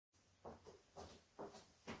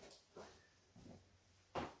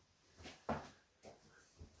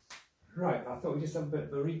Right, I thought we'd just have a bit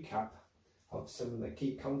of a recap of some of the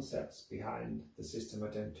key concepts behind the system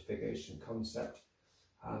identification concept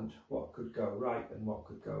and what could go right and what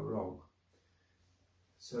could go wrong.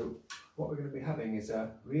 So what we're going to be having is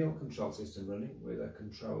a real control system running with a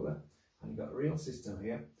controller, and you've got a real system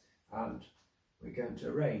here, and we're going to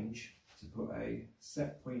arrange to put a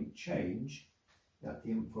set point change at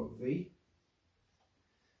the input V,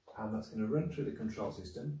 and that's going to run through the control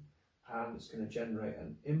system, and it's going to generate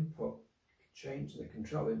an input change in the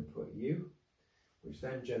control input U, which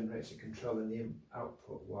then generates a control in the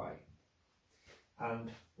output Y.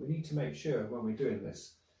 And we need to make sure when we're doing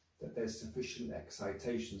this that there's sufficient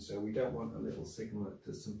excitation, so we don't want a little signal that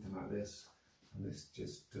does something like this and this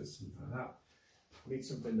just does something like that. We need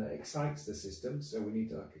something that excites the system, so we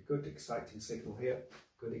need like a good exciting signal here,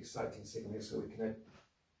 good exciting signal here,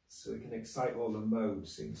 so we can excite all the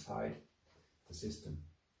modes inside the system.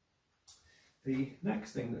 The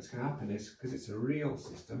next thing that's going to happen is, because it's a real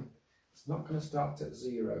system, it's not going to start at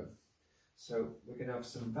 0. So we're going to have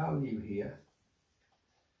some value here,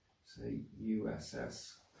 say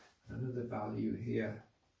USS, another value here,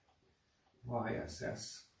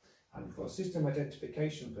 YSS. And for system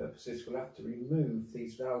identification purposes, we'll have to remove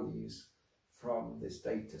these values from this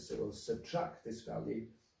data. So we'll subtract this value,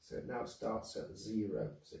 so it now starts at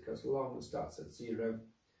 0. So it goes along and starts at 0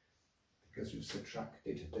 because we've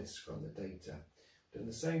subtracted this from the data. Done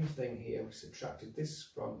the same thing here, we subtracted this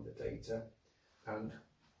from the data, and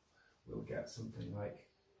we'll get something like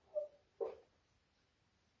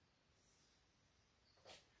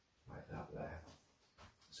that there.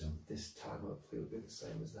 So this time hopefully will be the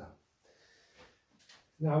same as that.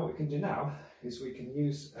 Now what we can do now is we can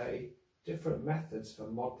use different methods for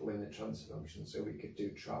modelling the transfer function. So we could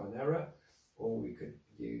do trial and error, or we could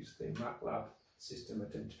use the MATLAB system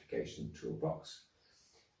identification toolbox.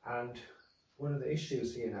 And one of the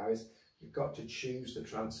issues here now is you've got to choose the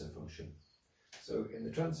transfer function. So in the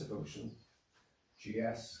transfer function,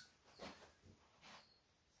 GS,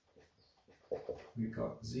 we've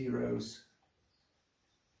got zeros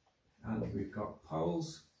and we've got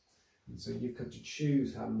poles, and so you've got to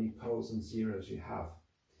choose how many poles and zeros you have.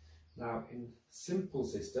 Now in simple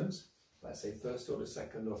systems, let's say first order,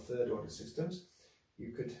 second or third order systems,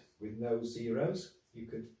 you could, with no zeros, you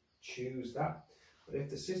could choose that. But if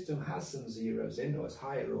the system has some zeros in, or it's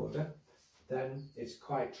higher order, then it's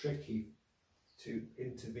quite tricky to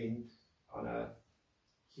intervene on a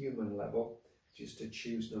human level just to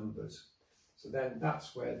choose numbers. So then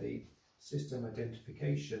that's where the system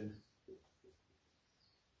identification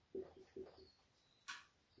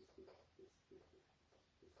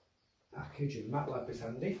package in MATLAB is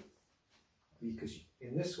handy, because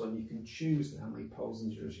in this one you can choose how many poles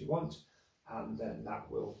and zeros you want, and then that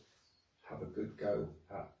will have a good go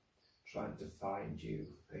at trying to find you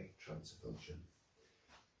a transfer function.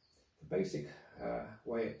 The basic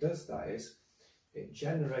way it does that is it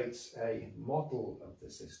generates a model of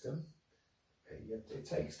the system. It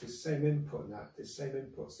takes the same input, this same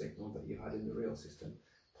input signal that you had in the real system,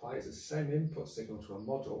 applies the same input signal to a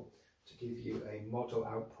model to give you a model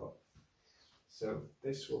output. So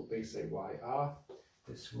this will be, say, YR,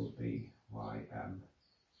 this will be YM.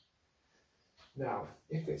 Now,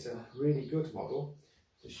 if it's a really good model,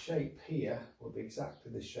 the shape here will be exactly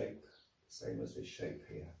the shape, same as this shape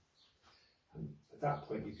here. And at that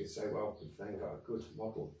point you could say, well, we've then got a good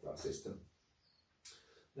model for our system.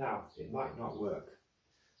 Now, it might not work.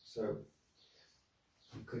 So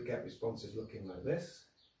you could get responses looking like this.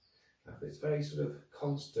 Now, if it's very sort of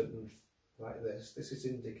constant and like this, this is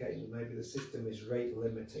indicating that maybe the system is rate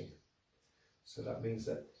limiting. So that means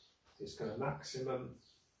that it's got a maximum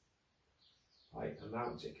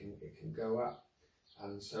amount it can go up,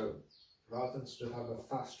 and so rather than sort of have a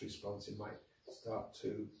fast response, it might start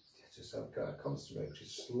to just have a constant rate which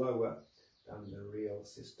is slower than the real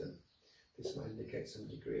system. This might indicate some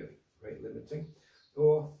degree of rate limiting,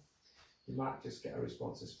 or you might just get a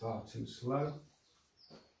response that's far too slow,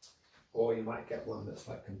 or you might get one that's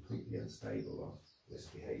like completely unstable or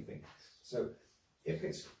misbehaving. So if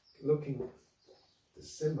it's looking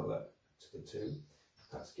similar to the two,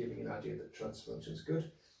 that's giving an idea that the transfer function is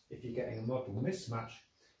good. If you're getting a model mismatch,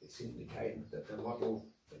 it's indicating that the model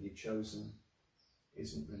that you've chosen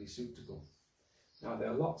isn't really suitable. Now,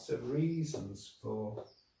 there are lots of reasons for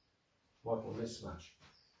model mismatch.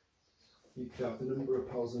 You could have the number of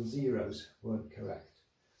poles and zeros weren't correct.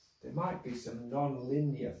 There might be some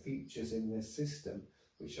non-linear features in this system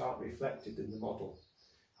which aren't reflected in the model.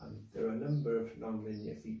 And there are a number of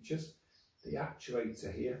non-linear features. The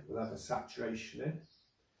actuator here will have a saturation in.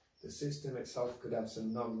 The system itself could have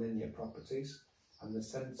some non-linear properties, and the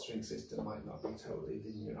sensoring system might not be totally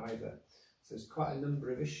linear either. So there's quite a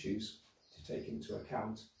number of issues to take into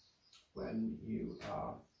account when you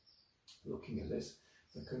are looking at this.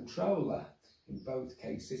 The controller in both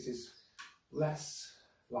cases is less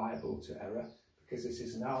liable to error because this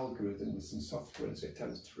is an algorithm with some software, and so it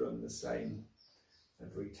tends to run the same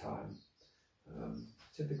every time.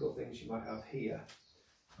 Typical things you might have here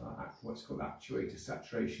are what's called actuator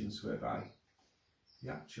saturations, whereby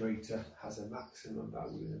the actuator has a maximum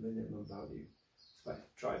value and a minimum value. It's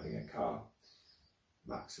like driving a car.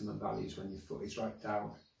 Maximum value is when your foot is right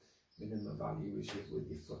down. Minimum value is with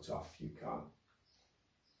your foot off. You can't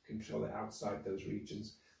control it outside those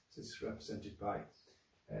regions. So this is represented by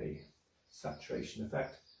a saturation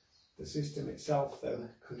effect. The system itself, though,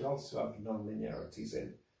 could also have non-linearities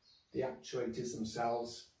in. The actuators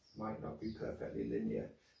themselves might not be perfectly linear.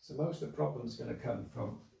 So most of the problems are going to come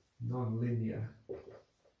from non-linear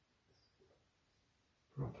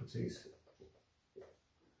properties.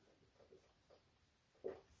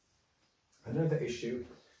 Another issue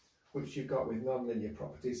which you've got with non-linear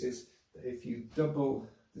properties is that if you double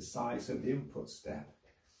the size of the input step,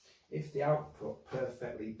 if the output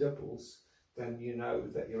perfectly doubles, then you know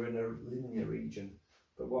that you're in a linear region.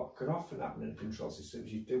 But what can often happen in a control system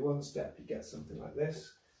is you do one step, you get something like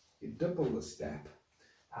this, you double the step,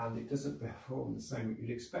 and it doesn't perform the same.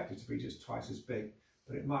 You'd expect it to be just twice as big,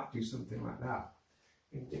 but it might do something like that,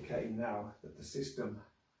 indicating now that the system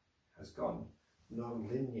has gone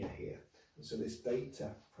non-linear here. And so this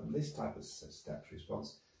data from this type of step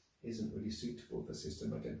response isn't really suitable for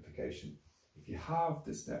system identification. If you halve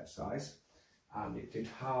the step size, and it did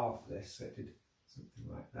halve this, so it did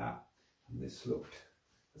something like that, and this looked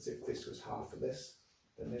as if this was half of this,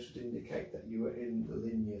 then this would indicate that you were in the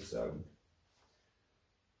linear zone.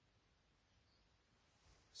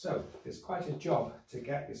 So there's quite a job to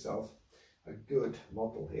get yourself a good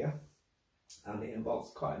model here, and it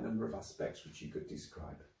involves quite a number of aspects which you could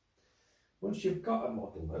describe. Once you've got a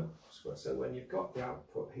model though, so when you've got the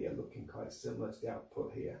output here looking quite similar to the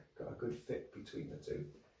output here, got a good fit between the two,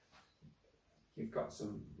 you've got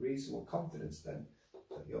some reasonable confidence then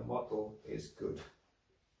that your model is good.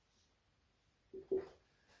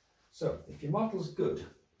 So if your model's good,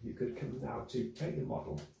 you could come now to take your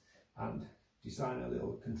model and design a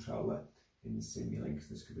little controller in Simulink.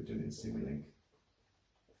 This could be done in Simulink.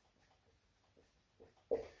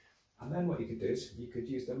 And then what you could do is you could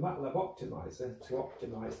use the MATLAB optimizer to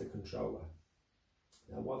optimize the controller.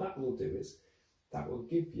 Now what that will do is that will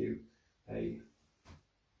give you a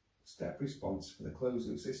step response for the closed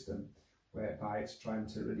loop system whereby it's trying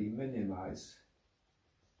to really minimize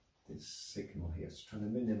this signal here. It's trying to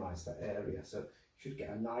minimize that area. So you should get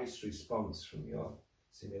a nice response from your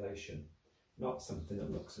simulation, not something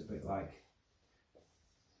that looks a bit like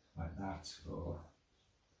that or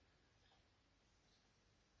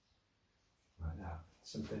like that.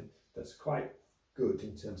 Something that's quite good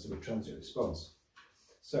in terms of a transient response.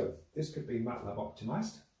 So this could be MATLAB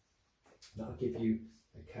optimized. That'll give you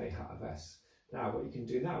a k hat of s. Now what you can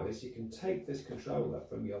do now is you can take this controller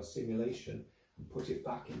from your simulation and put it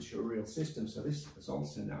back into your real system. So this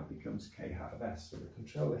also now becomes k hat of s. So the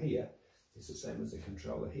controller here is the same as the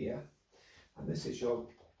controller here. And this is your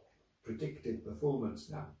predicted performance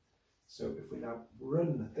now. So if we now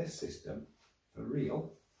run this system for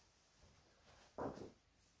real,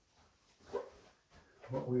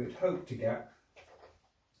 what we would hope to get,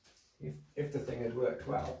 if the thing had worked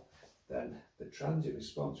well, then the transient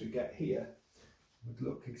response we get here would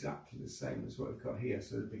look exactly the same as what we've got here.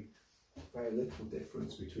 So there'd be very little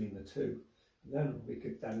difference between the two. And then we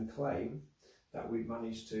could then claim that we've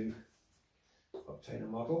managed to obtain a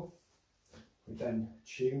model. We then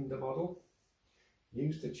tuned the model,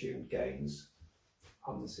 used the tuned gains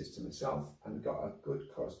on the system itself, and got a good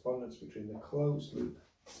correspondence between the closed loop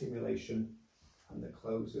simulation and the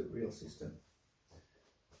closed loop real system.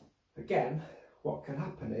 Again, what can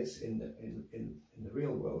happen is in the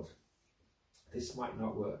real world, this might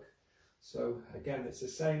not work. So again, it's the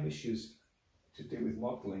same issues to do with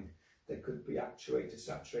modelling. There could be actuator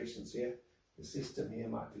saturations here. The system here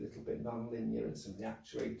might be a little bit non-linear, and some of the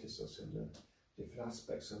actuators or some of the different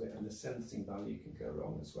aspects of it, and the sensing value can go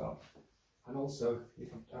wrong as well. And also you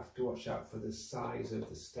have to watch out for the size of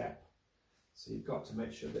the step. So you've got to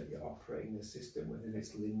make sure that you're operating the system within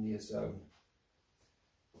its linear zone.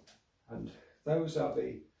 And those are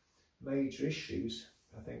the major issues,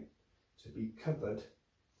 I think, to be covered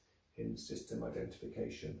in system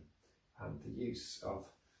identification and the use of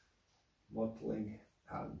modelling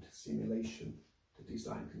and simulation to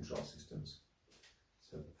design control systems.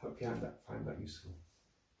 So I hope you find that useful.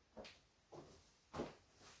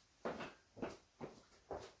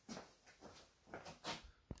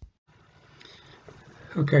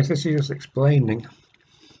 Okay, so this is just explaining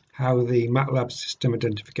how the MATLAB System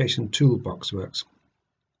Identification Toolbox works.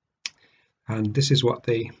 And this is what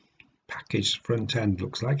the package front end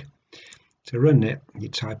looks like. To run it, you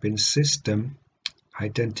type in System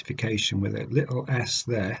Identification with a little s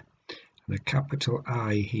there and a capital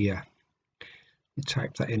I here. You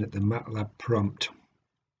type that in at the MATLAB prompt,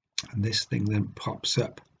 and this thing then pops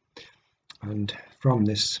up. And from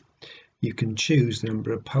this, you can choose the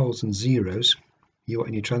number of poles and zeros you want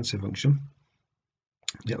in your transfer function.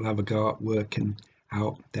 It'll have a go at working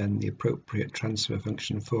out then the appropriate transfer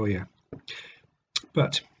function for you.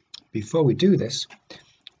 But before we do this,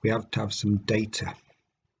 we have to have some data.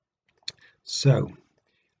 So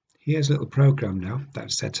here's a little program now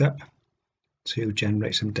that's set up to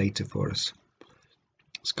generate some data for us.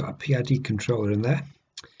 It's got a PID controller in there.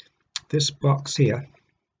 This box here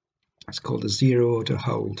is called a zero order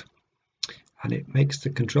hold, and it makes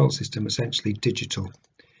the control system essentially digital.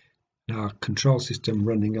 Now, our control system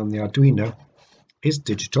running on the Arduino is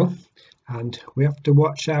digital, and we have to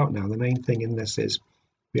watch out now. The main thing in this is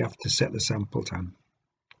we have to set the sample time.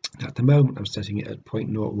 Now, at the moment I'm setting it at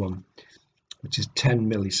 0.01, which is 10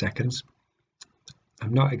 milliseconds.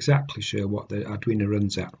 I'm not exactly sure what the Arduino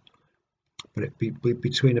runs at, but it'd be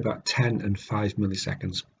between about 10 and 5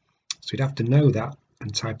 milliseconds. So you'd have to know that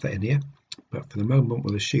and type that in here, but for the moment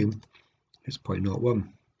we'll assume it's 0.01.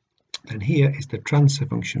 And here is the transfer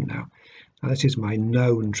function now. Now this is my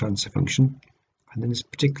known transfer function, and in this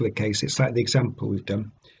particular case it's like the example we've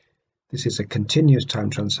done. This is a continuous time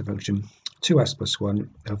transfer function, 2s plus 1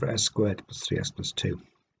 over s squared plus 3s plus 2.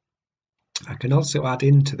 I can also add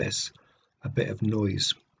into this a bit of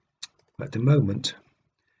noise, but at the moment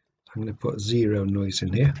I'm going to put 0 noise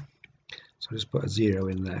in here. So I'll just put a 0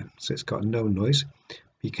 in there, so it's got no noise.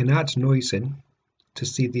 You can add noise in to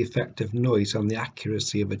see the effect of noise on the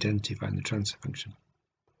accuracy of identifying the transfer function.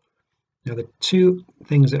 Now the two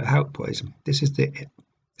things that output is this is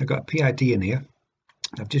I've got a PID in here.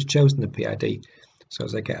 I've just chosen the PID so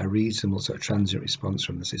as I get a reasonable sort of transient response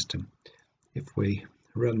from the system. If we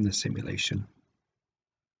run the simulation,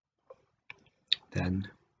 then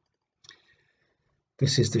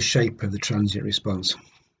this is the shape of the transient response.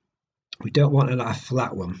 We don't want a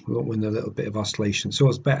flat one, we want one with a little bit of oscillation, so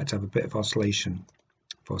it's better to have a bit of oscillation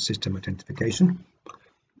for system identification.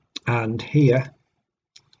 And here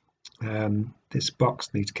this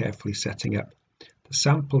box needs carefully setting up. The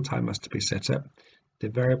sample time has to be set up, the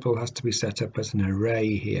variable has to be set up as an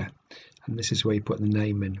array here, and this is where you put the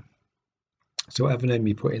name in. So whatever name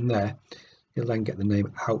you put in there, you'll then get the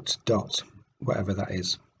name out dot whatever that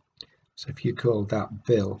is. So if you call that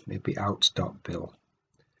Bill, it'd be out dot Bill,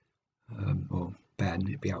 or Ben,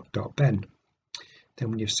 it'd be out dot Ben. Then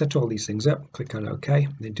when you've set all these things up, click on OK,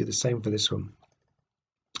 and then do the same for this one.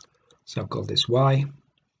 So I've called this Y,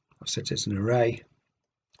 I've set it as an array,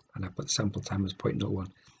 and I've put the sample time as 0.01.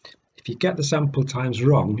 If you get the sample times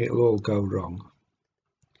wrong, it'll all go wrong.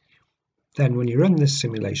 Then when you run this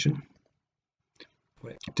simulation,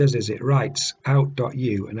 what it does is it writes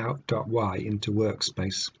out.u and out.y into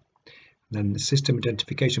workspace. And then the system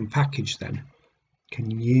identification package then can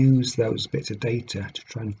use those bits of data to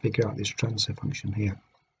try and figure out this transfer function here.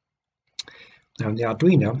 Now in the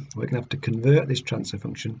Arduino, we're going to have to convert this transfer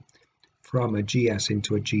function from a GS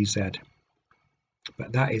into a GZ.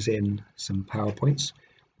 But that is in some PowerPoints,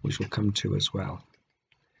 which we'll come to as well.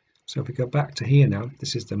 So if we go back to here now,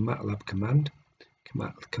 this is the MATLAB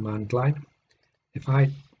command line. If I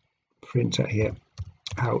print out here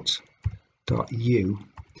out.u,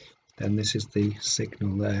 then this is the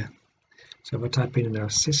signal there. So if I type in now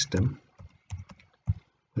system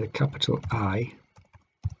with a capital I,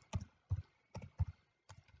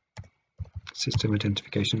 system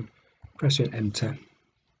identification, press enter,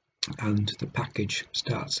 and the package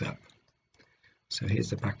starts up. So here's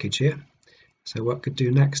the package here. So what we could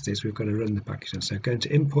do next is we've got to run the package. So going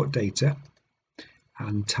to import data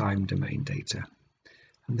and time domain data.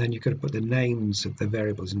 And then you've got to put the names of the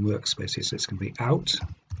variables in workspace here. So it's going to be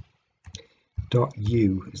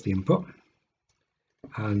out.u is the input,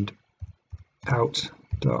 and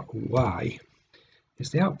out.y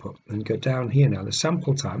is the output. And go down here now, the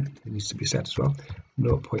sample time needs to be set as well,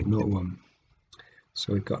 0.01.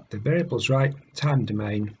 So we've got the variables right, time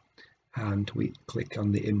domain, and we click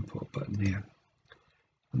on the import button here,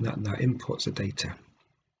 and that now imports the data.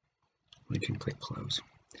 We can click close.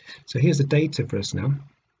 So here's the data for us now.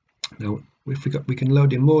 Now if we can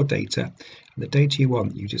load in more data, and the data you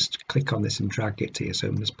want, you just click on this and drag it here. So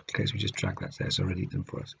in this case we just drag that there, it's already done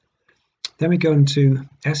for us. Then we go into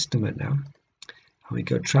estimate now, and we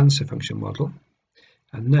go transfer function model,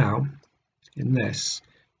 and now in this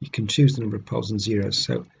you can choose the number of poles and zeros.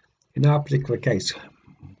 So in our particular case,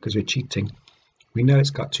 because we're cheating, we know it's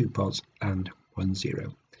got 2 poles and 1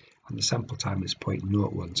 0, and the sample time is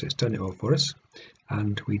 0.01, so it's done it all for us.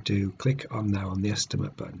 And we do click on now on the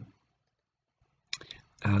estimate button,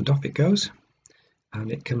 and off it goes,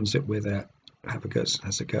 and it comes up with a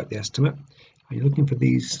has a go at the estimate. And you're looking for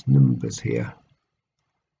these numbers here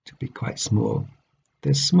to be quite small.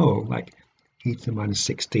 They're small, like e to the minus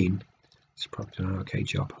 16. It's probably done an okay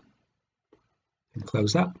job. And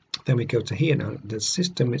close that. Then we go to here now. The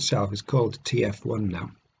system itself is called TF1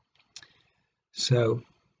 now. So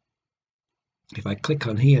if I click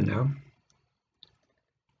on here now,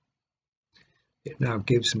 it now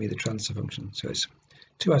gives me the transfer function. So it's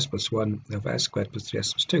 2s plus 1 over s squared plus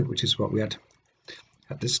 3s plus 2, which is what we had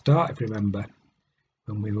at the start, if you remember,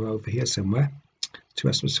 when we were over here somewhere.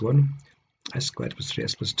 2s plus 1, s squared plus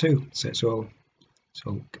 3s plus 2. So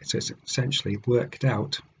it's essentially worked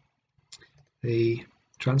out the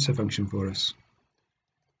transfer function for us.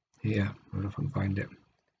 Here, I don't know if I can find it.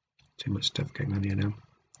 Too much stuff going on here now.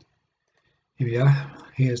 Here we are.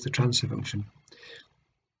 Here's the transfer function.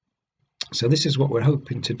 So this is what we're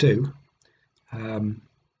hoping to do in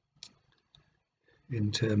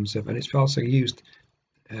terms of, and it's also used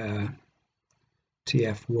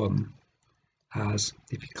TF1 as,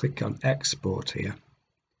 if you click on export here,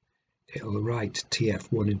 it'll write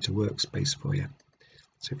TF1 into workspace for you.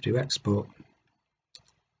 So if you do export,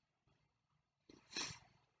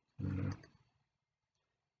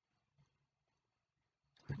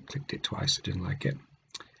 I clicked it twice, I didn't like it.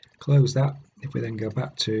 Close that. If we then go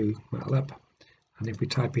back to MATLAB, and if we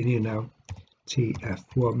type in here now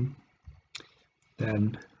TF1,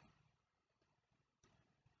 then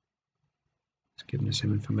it's giving us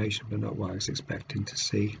some information, but not what I was expecting to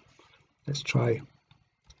see. Let's try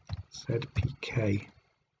ZPK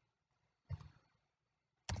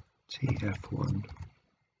TF1.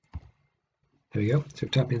 There we go. So if we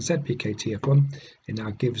type in ZPK TF1, it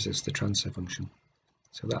now gives us the transfer function.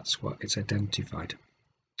 So that's what it's identified,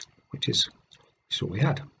 which is what we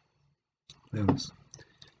had. Notice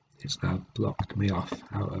it's now blocked me off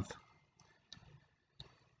out of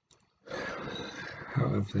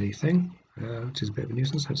the thing, which is a bit of a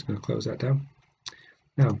nuisance. I'm just going to close that down.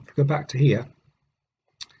 Now, if we go back to here,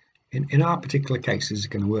 in our particular case, this is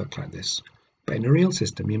going to work like this. But in a real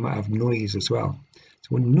system, you might have noise as well. So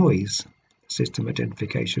when noise, system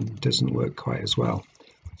identification doesn't work quite as well.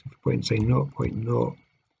 So if we say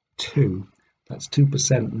 0.02, that's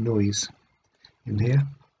 2% noise in here.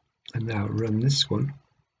 And now run this one.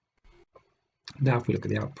 Now if we look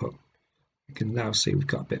at the output, we can now see we've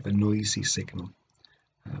got a bit of a noisy signal.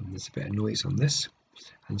 There's a bit of noise on this,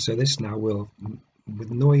 and so this now will,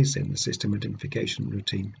 with noise in, the system identification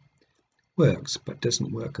routine works, but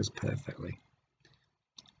doesn't work as perfectly.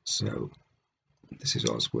 So this is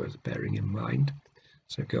what's worth bearing in mind.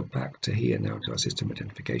 So go back to here now to our system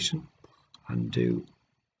identification and do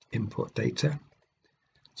input data.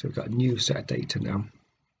 So we've got a new set of data now,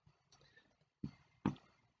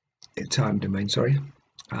 a time domain, sorry,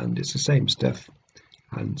 and it's the same stuff.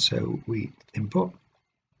 And so we input,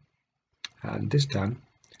 and this time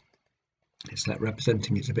it's like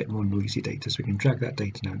representing it's a bit more noisy data, so we can drag that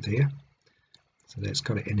data down to here. So it's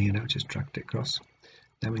got it in here now, just dragged it across.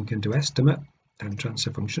 Then we can do estimate and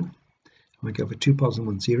transfer function, and we go for 2 poles and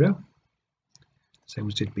 1 0, same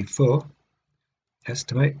as did before.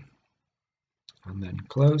 Estimate, and then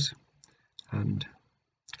close, and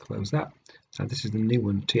close that. So this is the new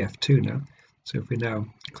one, TF2 now. So if we now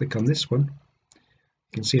click on this one,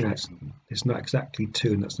 you can see now it's not exactly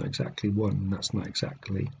 2, and that's not exactly 1, and that's not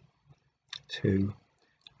exactly 2, and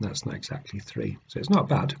that's not exactly 3. So it's not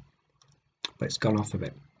bad, but it's gone off of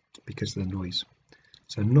it because of the noise.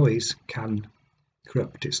 So noise can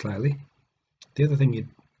corrupt it slightly. The other thing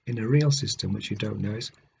in a real system which you don't know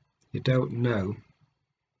is you don't know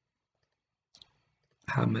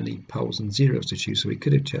how many poles and zeros to choose. So we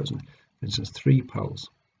could have chosen, for instance, 3 poles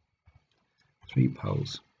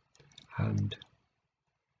and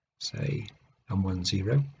say and 1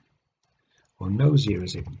 0, or no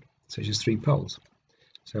zeros even, so just 3 poles.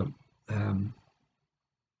 So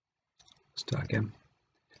start again,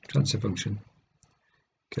 transfer function,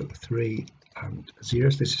 go 3 and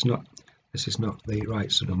 0s. This is not the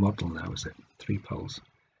right sort of model now, is it? 3 poles,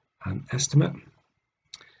 and estimate,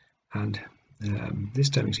 and this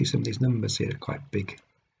time you see some of these numbers here are quite big.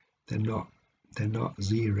 They're not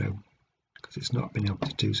 0 because it's not been able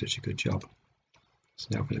to do such a good job. So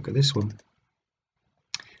now if we look at this one,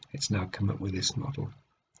 it's now come up with this model.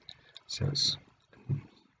 So it's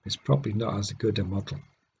probably not as good a model.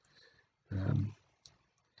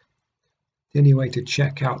 The only way to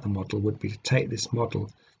check out the model would be to take this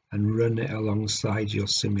model and run it alongside your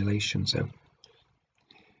simulation. So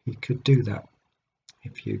you could do that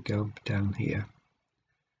if you go down here.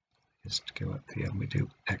 Just go up here and we do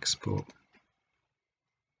export.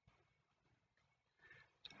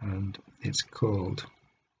 And it's called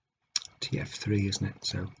TF3, isn't it?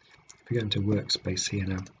 So if we go into workspace here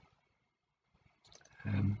now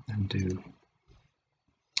and do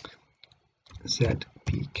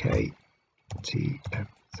ZPK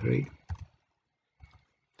TF3,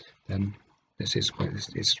 then this is where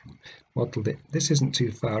it's modelled it. This isn't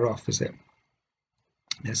too far off, is it?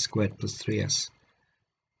 S squared plus 3s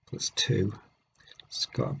plus 2. It's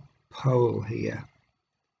got a pole here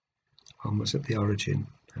almost at the origin,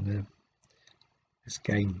 and this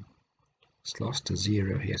game has lost a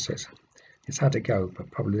 0 here, so it's had a go,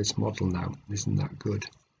 but probably this model now isn't that good.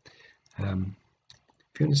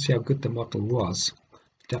 If you want to see how good the model was,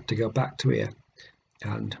 you'd have to go back to here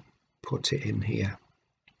and put it in here,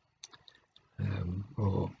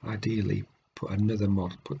 or ideally put another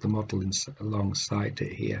model, put the model in alongside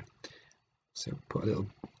it here. So put a little,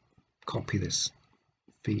 copy this,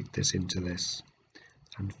 feed this into this,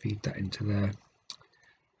 and feed that into there.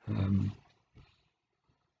 And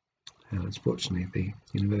unfortunately the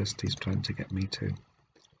university is trying to get me to,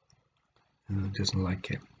 doesn't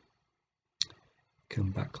like it.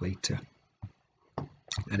 Come back later.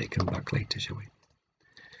 Let it come back later, shall we?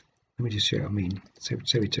 Let me just show you what I mean. So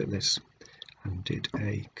we took this and did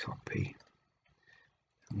a copy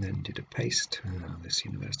and then did a paste. This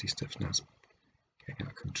university stuff now is getting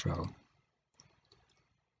out of control.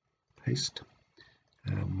 Paste.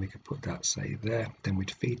 We could put that, say, there. Then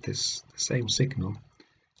we'd feed this the same signal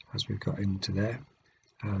as we've got into there,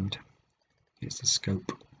 and it's the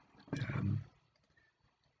scope.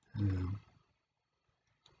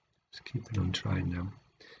 Just keeping on trying now.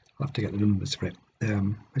 I'll have to get the numbers for it.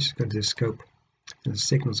 Let's just go to the scope, and the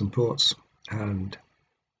signals and ports, and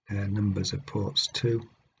numbers of ports 2,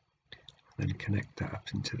 and then connect that up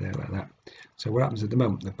into there like that. So what happens at the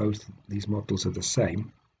moment, that both these models are the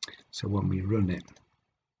same, so when we run it,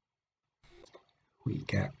 we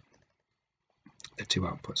get the two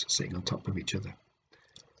outputs sitting on top of each other.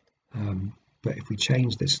 But if we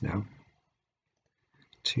change this now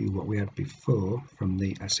to what we had before from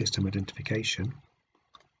the system identification,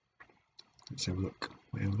 let's have a look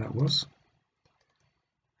where that was.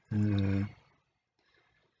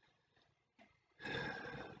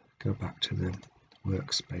 Go back to the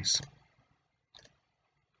workspace.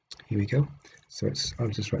 Here we go. So it's, I'll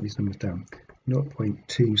just write these numbers down.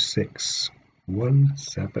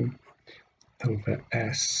 0.2617 over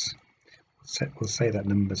s. We'll say that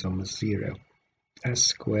number's on the 0. S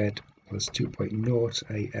squared plus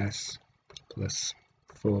 2.0 as plus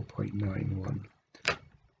 4.91.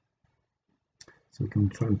 So we can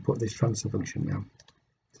try and put this transfer function now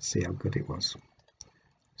to see how good it was.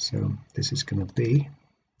 So this is going to be,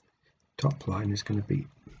 top line is going to be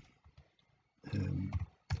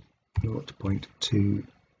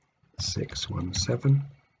 0.2617.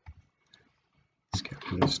 Let's get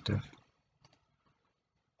rid of this stuff.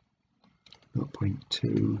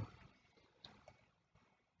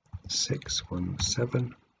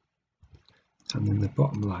 0.2617, and then the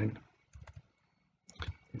bottom line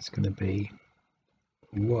is going to be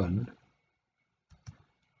 1,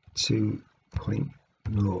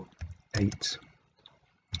 2.08,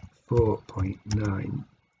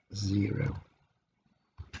 4.90,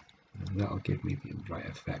 and that'll give me the right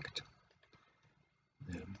effect.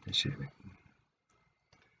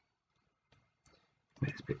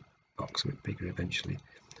 Make this box a bit bigger eventually.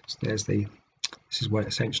 So there's the, this is what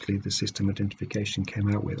essentially the system identification came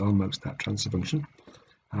out with, almost that transfer function.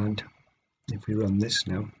 And if we run this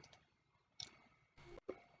now,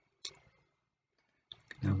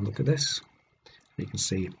 have a look at this, you can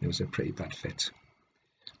see it was a pretty bad fit.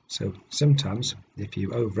 So sometimes if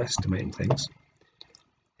you overestimate things,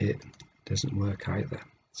 it doesn't work either.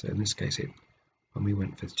 So in this case, when we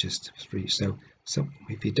went for just 3, so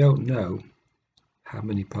if you don't know how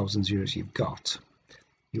many poles and zeros you've got,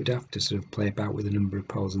 you would have to sort of play about with a number of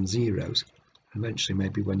poles and zeros. Eventually,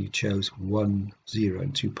 maybe when you chose 1 0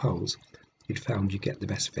 and 2 poles, you'd found you get the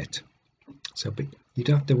best fit. So, but you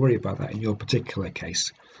don't have to worry about that in your particular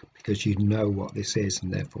case, because you know what this is,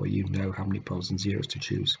 and therefore you know how many poles and zeros to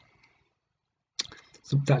choose.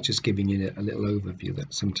 So that's just giving you a little overview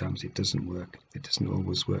that sometimes it doesn't work. It doesn't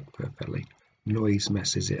always work perfectly. Noise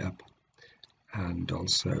messes it up, and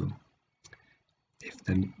also if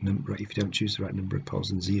you don't choose the right number of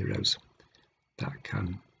poles and zeros, that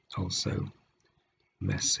can also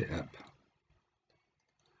mess it up.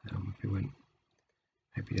 If we went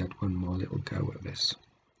maybe add one more little go at this.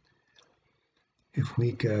 If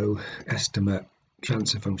we go estimate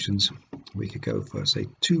transfer functions, we could go for, say,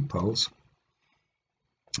 2 poles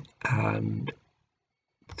and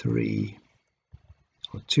 3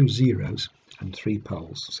 or 2 zeros and 3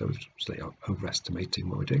 poles. So it's like overestimating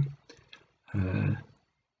what we're doing.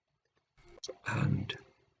 And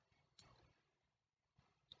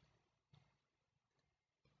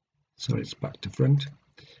so it's back to front.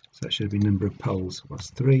 So that should be number of poles was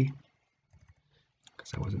 3,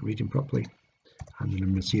 because I wasn't reading properly, and the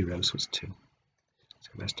number of zeros was 2.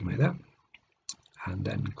 So we estimate that, and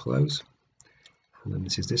then close. And then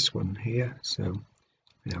this is this one here. So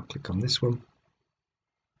we now click on this one.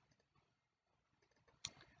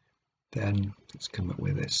 Then let's come up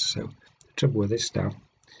with this. So the trouble with this now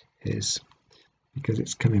is because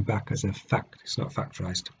it's coming back as a fact, it's not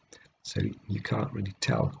factorized, so you can't really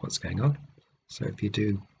tell what's going on. So if you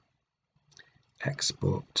do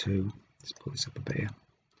export to, let's pull this up a bit here,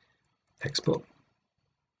 export,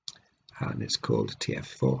 and it's called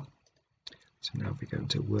TF4. So now if we go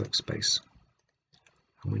into workspace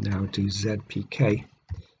and we now do ZPK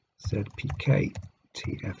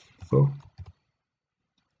TF4,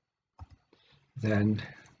 then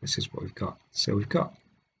this is what we've got. So we've got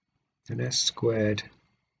an S squared.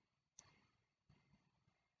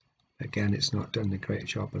 Again, it's not done a great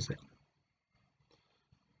job, has it?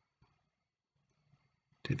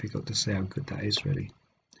 Difficult to say how good that is, really.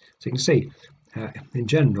 So you can see, in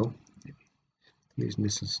general, using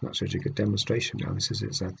this is not such a good demonstration now. This is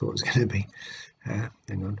as I thought it was going to be. Hang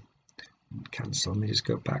on, cancel. Let me just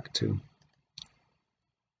go back to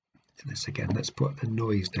this again. Let's put the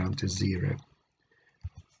noise down to 0.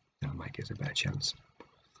 That might give us a better chance.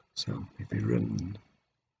 So if we run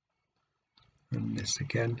this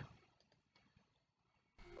again,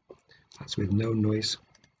 that's with no noise.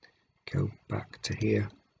 Go back to here,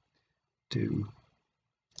 do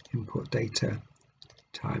import data,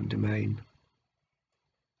 time domain,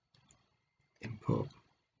 import,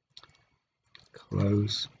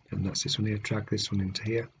 close, and that's this one here. Drag this one into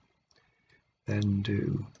here, then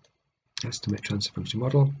do estimate transfer function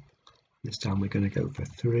model. This time we're going to go for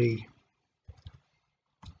 3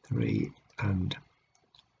 and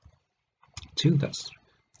 2. That's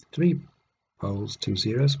 3 poles, 2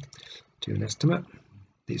 zeros. Do an estimate.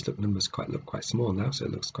 These numbers look quite small now, so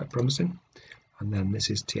it looks quite promising. And then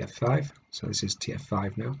this is TF5, so this is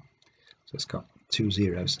TF5 now. So it's got 2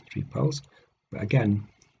 zeros, 3 poles. But again,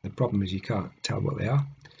 the problem is you can't tell what they are.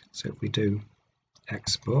 So if we do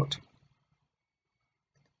export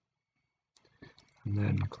and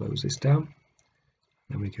then close this down,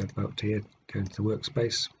 then we go back to here, go into the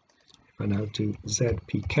workspace. If I now do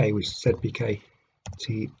ZPK, which is ZPK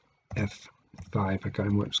TF5, I can't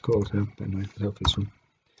remember what it's called now, but anyway, let's go for this one.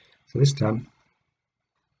 So this time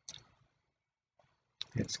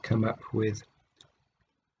it's come up with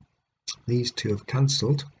these two have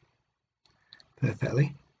cancelled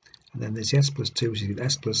perfectly, and then there's the S plus 2, which is the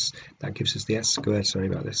S plus, that gives us the S squared, sorry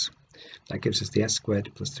about this, that gives us the S squared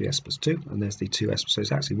plus 3S plus 2, and there's the 2S, so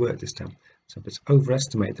it's actually worked this time. So it's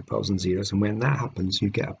overestimate the poles and zeros, and when that happens you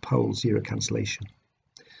get a pole zero cancellation.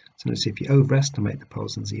 So notice if you overestimate the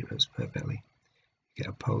poles and zeros perfectly, you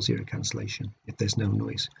get a pole zero cancellation if there's no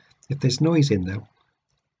noise. If there's noise in though,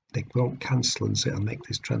 they won't cancel, and so it'll make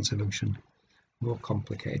this transfer function more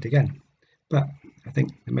complicated again. But I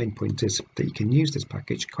think the main point is that you can use this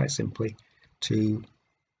package quite simply to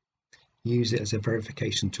use it as a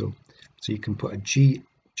verification tool. So you can put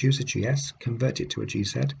choose a GS, convert it to a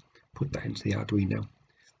GZ, put that into the Arduino,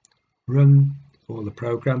 run all the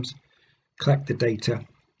programs, collect the data,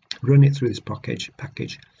 run it through this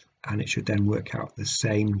package, and it should then work out the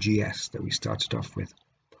same GS that we started off with.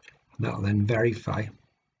 And that will then verify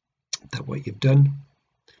that what you've done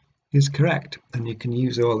is correct, and you can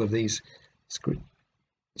use all of these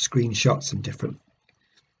screenshots and different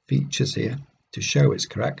features here to show it's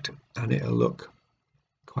correct, and it'll look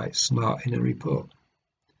quite smart in a report.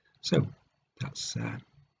 So that's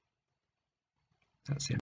it.